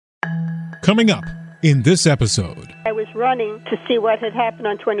Coming up in this episode. I was running to see what had happened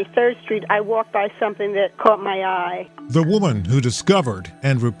on 23rd Street. I walked by something that caught my eye. The woman who discovered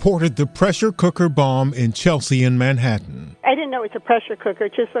and reported the pressure cooker bomb in Chelsea and Manhattan. I didn't know it was a pressure cooker.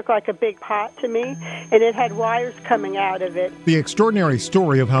 It just looked like a big pot to me, and it had wires coming out of it. The extraordinary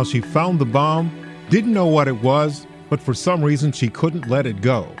story of how she found the bomb, didn't know what it was, but for some reason she couldn't let it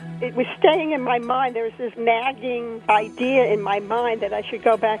go. It was staying in my mind. There was this nagging idea in my mind that I should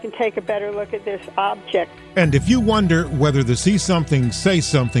go back and take a better look at this object. And if you wonder whether the See Something, Say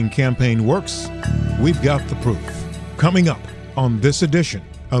Something campaign works, we've got the proof. Coming up on this edition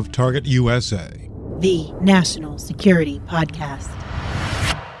of Target USA. The National Security Podcast.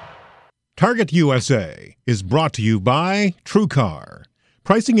 Target USA is brought to you by TrueCar.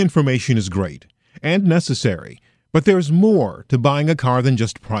 Pricing information is great and necessary, but there's more to buying a car than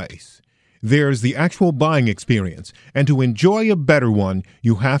just price. There's the actual buying experience, and to enjoy a better one,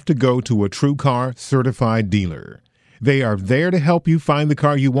 you have to go to a TrueCar certified dealer. They are there to help you find the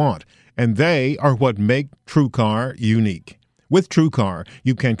car you want, and they are what make TrueCar unique. With TrueCar,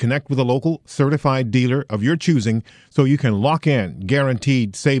 you can connect with a local certified dealer of your choosing so you can lock in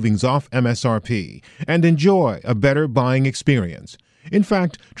guaranteed savings off MSRP and enjoy a better buying experience. In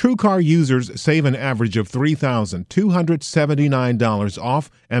fact, TrueCar users save an average of $3,279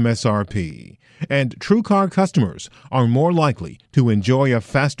 off MSRP. And TrueCar customers are more likely to enjoy a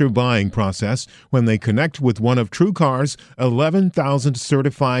faster buying process when they connect with one of TrueCar's 11,000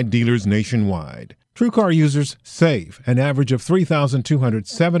 certified dealers nationwide. TrueCar users save an average of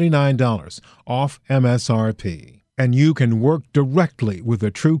 $3,279 off MSRP. And you can work directly with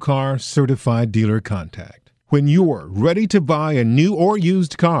a TrueCar certified dealer contact. When you're ready to buy a new or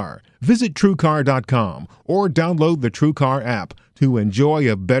used car, visit TrueCar.com or download the TrueCar app to enjoy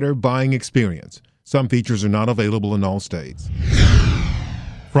a better buying experience. Some features are not available in all states.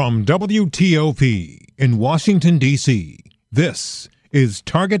 From WTOP in Washington, D.C., this is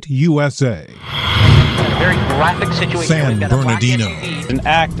Target USA. A very graphic situation. San Bernardino. An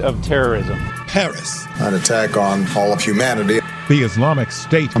act of terrorism. Paris. An attack on all of humanity. The Islamic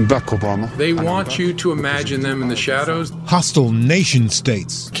State. I'm Barack Obama. They want you to imagine them in the shadows. Hostile nation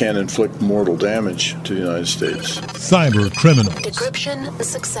states. Can inflict mortal damage to the United States. Cyber criminals. Decryption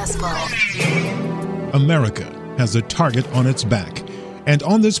successful. America has a target on its back. And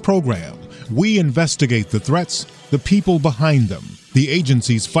on this program, we investigate the threats, the people behind them, the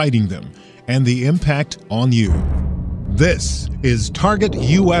agencies fighting them, and the impact on you. This is Target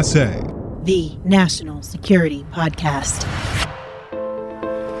USA. The National Security Podcast.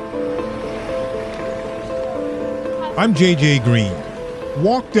 I'm J.J. Green.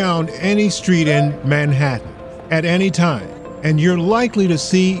 Walk down any street in Manhattan at any time, and you're likely to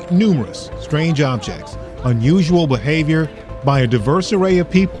see numerous strange objects, unusual behavior by a diverse array of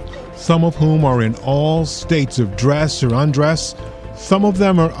people, some of whom are in all states of dress or undress. Some of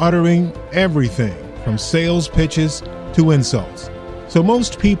them are uttering everything from sales pitches to insults. So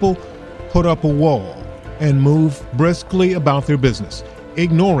most people put up a wall and move briskly about their business,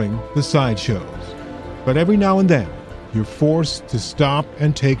 ignoring the sideshows. But every now and then, you're forced to stop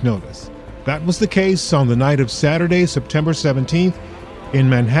and take notice. That was the case on the night of Saturday, September 17th, in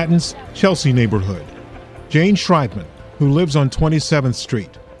Manhattan's Chelsea neighborhood. Jane Schreibman, who lives on 27th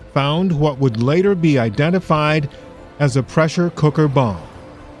Street, found what would later be identified as a pressure cooker bomb.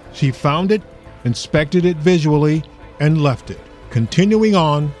 She found it, inspected it visually, and left it, continuing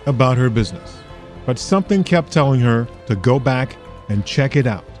on about her business. But something kept telling her to go back and check it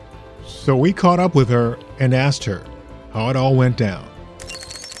out. So we caught up with her and asked her how it all went down.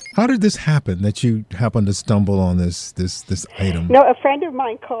 How did this happen that you happened to stumble on this item? No, a friend of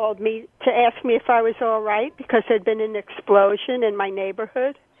mine called me to ask me if I was all right because there'd been an explosion in my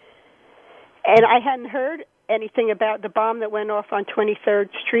neighborhood. And I hadn't heard anything about the bomb that went off on 23rd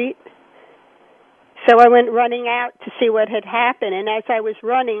Street. So I went running out to see what had happened. And as I was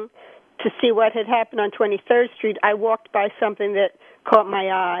running to see what had happened on 23rd Street, I walked by something that caught my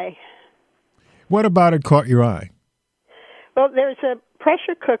eye. What about it caught your eye? Well, there's a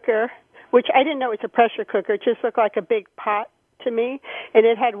pressure cooker, which I didn't know it was a pressure cooker. It just looked like a big pot to me, and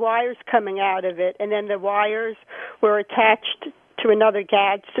it had wires coming out of it, and then the wires were attached to another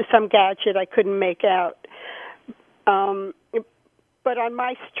gadget, to some gadget I couldn't make out. But on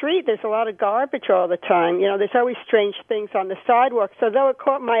my street, there's a lot of garbage all the time. You know, there's always strange things on the sidewalk. So though it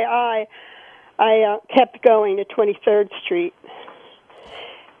caught my eye, I kept going to 23rd Street.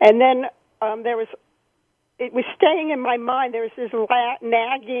 And then it was staying in my mind. There was this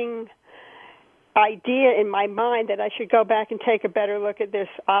nagging idea in my mind that I should go back and take a better look at this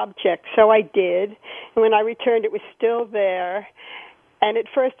object. So I did. And when I returned, it was still there. And at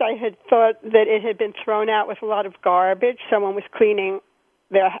first I had thought that it had been thrown out with a lot of garbage. Someone was cleaning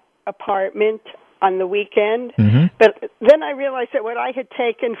their apartment on the weekend. Mm-hmm. But then I realized that what I had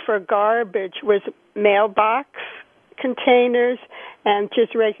taken for garbage was mailbox containers and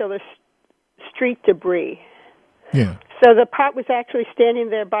just regular street debris. Yeah. So the pot was actually standing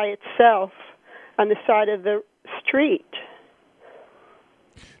there by itself on the side of the street.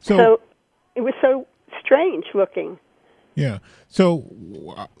 So it was so strange looking. Yeah. So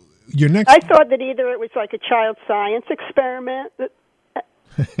your next... I thought that either it was like a child science experiment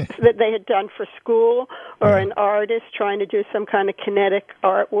that they had done for school, or an artist trying to do some kind of kinetic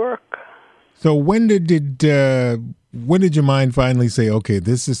artwork. So when did your mind finally say, okay,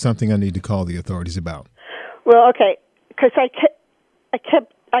 this is something I need to call the authorities about? Well, okay, because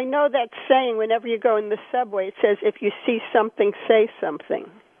I know that saying, whenever you go in the subway, it says, if you see something, say something.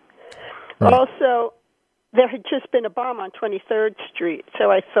 Right. Also, there had just been a bomb on 23rd Street, so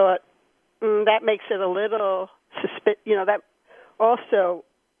I thought, that makes it a little that also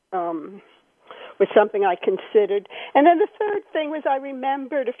was something I considered. And then the third thing was, I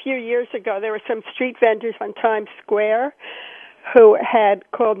remembered a few years ago, there were some street vendors on Times Square who had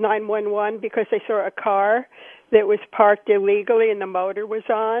called 911 because they saw a car that was parked illegally and the motor was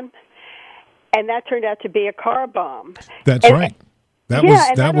on, and that turned out to be a car bomb. That's right.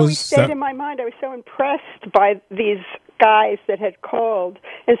 That always stayed in my mind. I was so impressed by these guys that had called,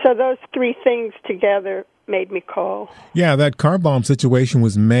 and so those three things together made me call. Yeah, that car bomb situation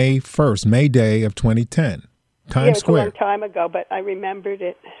was May 1st, May Day of 2010, Times Square. It was a long time ago, but I remembered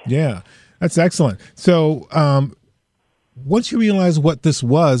it. Yeah, that's excellent. So once you realized what this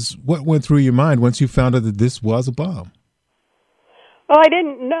was, what went through your mind once you found out that this was a bomb? Well, I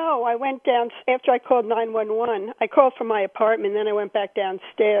didn't know. I went down after I called 911. I called from my apartment, then I went back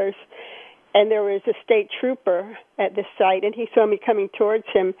downstairs, and there was a state trooper at the site, and he saw me coming towards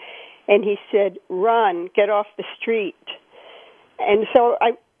him, and he said, "Run, get off the street." And so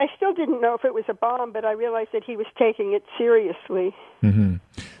I still didn't know if it was a bomb, but I realized that he was taking it seriously. Mm-hmm.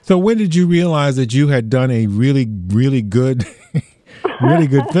 So when did you realize that you had done a really, really good, really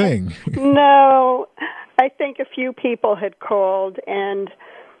good thing? No, I think a few people had called, and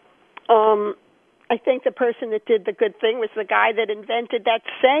I think the person that did the good thing was the guy that invented that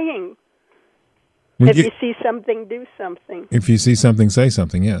saying. If you see something, do something. If you see something, say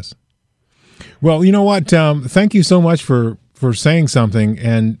something, yes. Well, you know what? Thank you so much for saying something.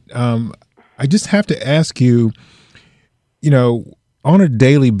 And I just have to ask you, on a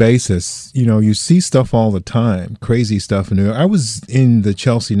daily basis, you see stuff all the time, crazy stuff. And I was in the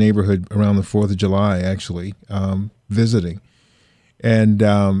Chelsea neighborhood around the 4th of July, actually, visiting. And,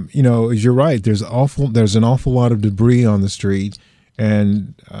 you're right. There's an awful lot of debris on the street.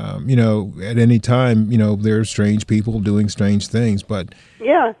 And, at any time, there are strange people doing strange things. But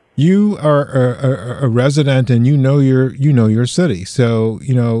yeah, you are a resident, and you know your city. So,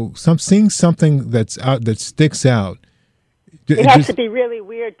 seeing something that's out that sticks out. It has to be really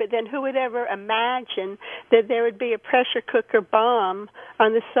weird. But then who would ever imagine that there would be a pressure cooker bomb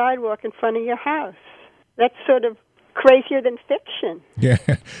on the sidewalk in front of your house? That's sort of crazier than fiction. Yeah.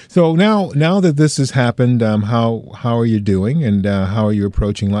 So now that this has happened, how are you doing, and how are you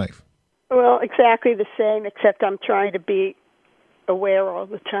approaching life? Well, exactly the same, except I'm trying to be aware all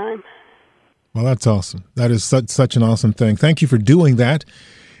the time. Well, that's awesome. That is such an awesome thing. Thank you for doing that.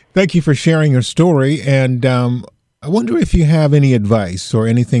 Thank you for sharing your story. And I wonder if you have any advice or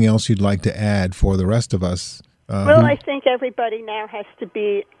anything else you'd like to add for the rest of us. I think everybody now has to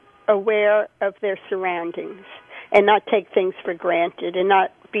be aware of their surroundings and not take things for granted, and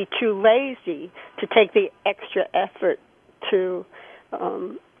not be too lazy to take the extra effort to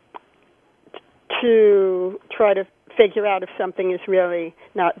try to figure out if something is really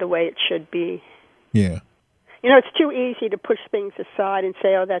not the way it should be. Yeah. It's too easy to push things aside and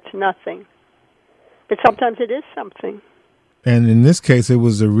say, oh, that's nothing. But sometimes it is something. And in this case, it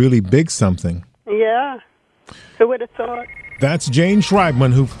was a really big something. Yeah. Who would have thought? That's Jane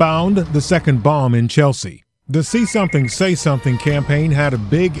Schreibman, who found the second bomb in Chelsea. The See Something, Say Something campaign had a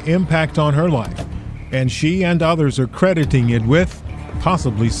big impact on her life, and she and others are crediting it with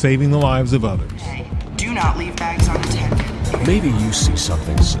possibly saving the lives of others. Do not leave bags on the deck. Maybe you see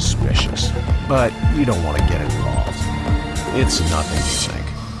something suspicious, but you don't want to get involved. It's nothing, you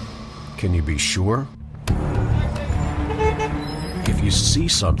think. Can you be sure? If you see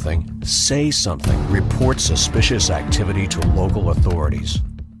something, say something. Report suspicious activity to local authorities.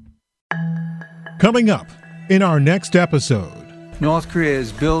 Coming up in our next episode, North Korea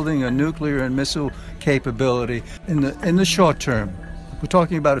is building a nuclear and missile capability in the short term. We're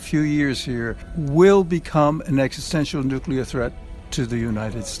talking about a few years here, will become an existential nuclear threat to the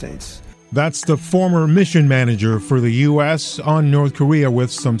United States. That's the former mission manager for the U.S. on North Korea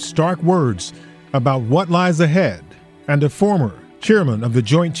with some stark words about what lies ahead. And a former chairman of the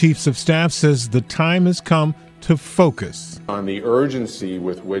Joint Chiefs of Staff says the time has come to focus on the urgency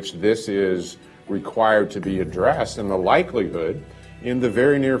with which this is required to be addressed and the likelihood in the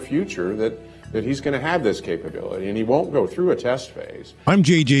very near future that he's going to have this capability and he won't go through a test phase. I'm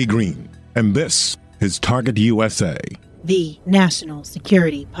J.J. Green, and this is Target USA, the National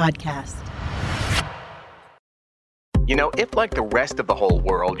Security Podcast. You know, if like the rest of the whole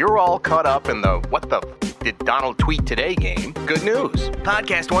world, you're all caught up in the what the did Donald tweet today game, good news.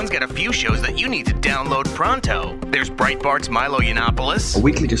 Podcast One's got a few shows that you need to download pronto. There's Breitbart's Milo Yiannopoulos, a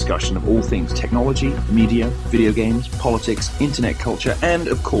weekly discussion of all things technology, media, video games, politics, internet culture, and,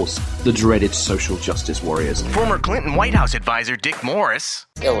 of course, the dreaded social justice warriors. Former Clinton White House advisor Dick Morris.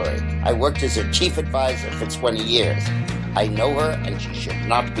 Hillary. I worked as her chief advisor for 20 years. I know her, and she should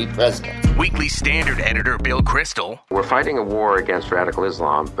not be president. Weekly Standard editor Bill Kristol. We're fighting a war against radical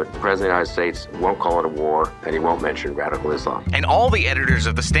Islam, but the President of the United States won't call it a war, and he won't mention radical Islam. And all the editors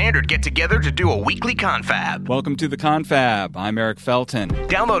of the Standard get together to do a weekly confab. Welcome to the confab. I'm Eric Felton.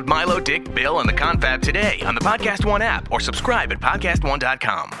 Download Milo, Dick, Bill, and the confab today on the Podcast One app or subscribe at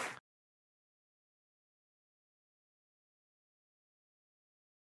podcastone.com.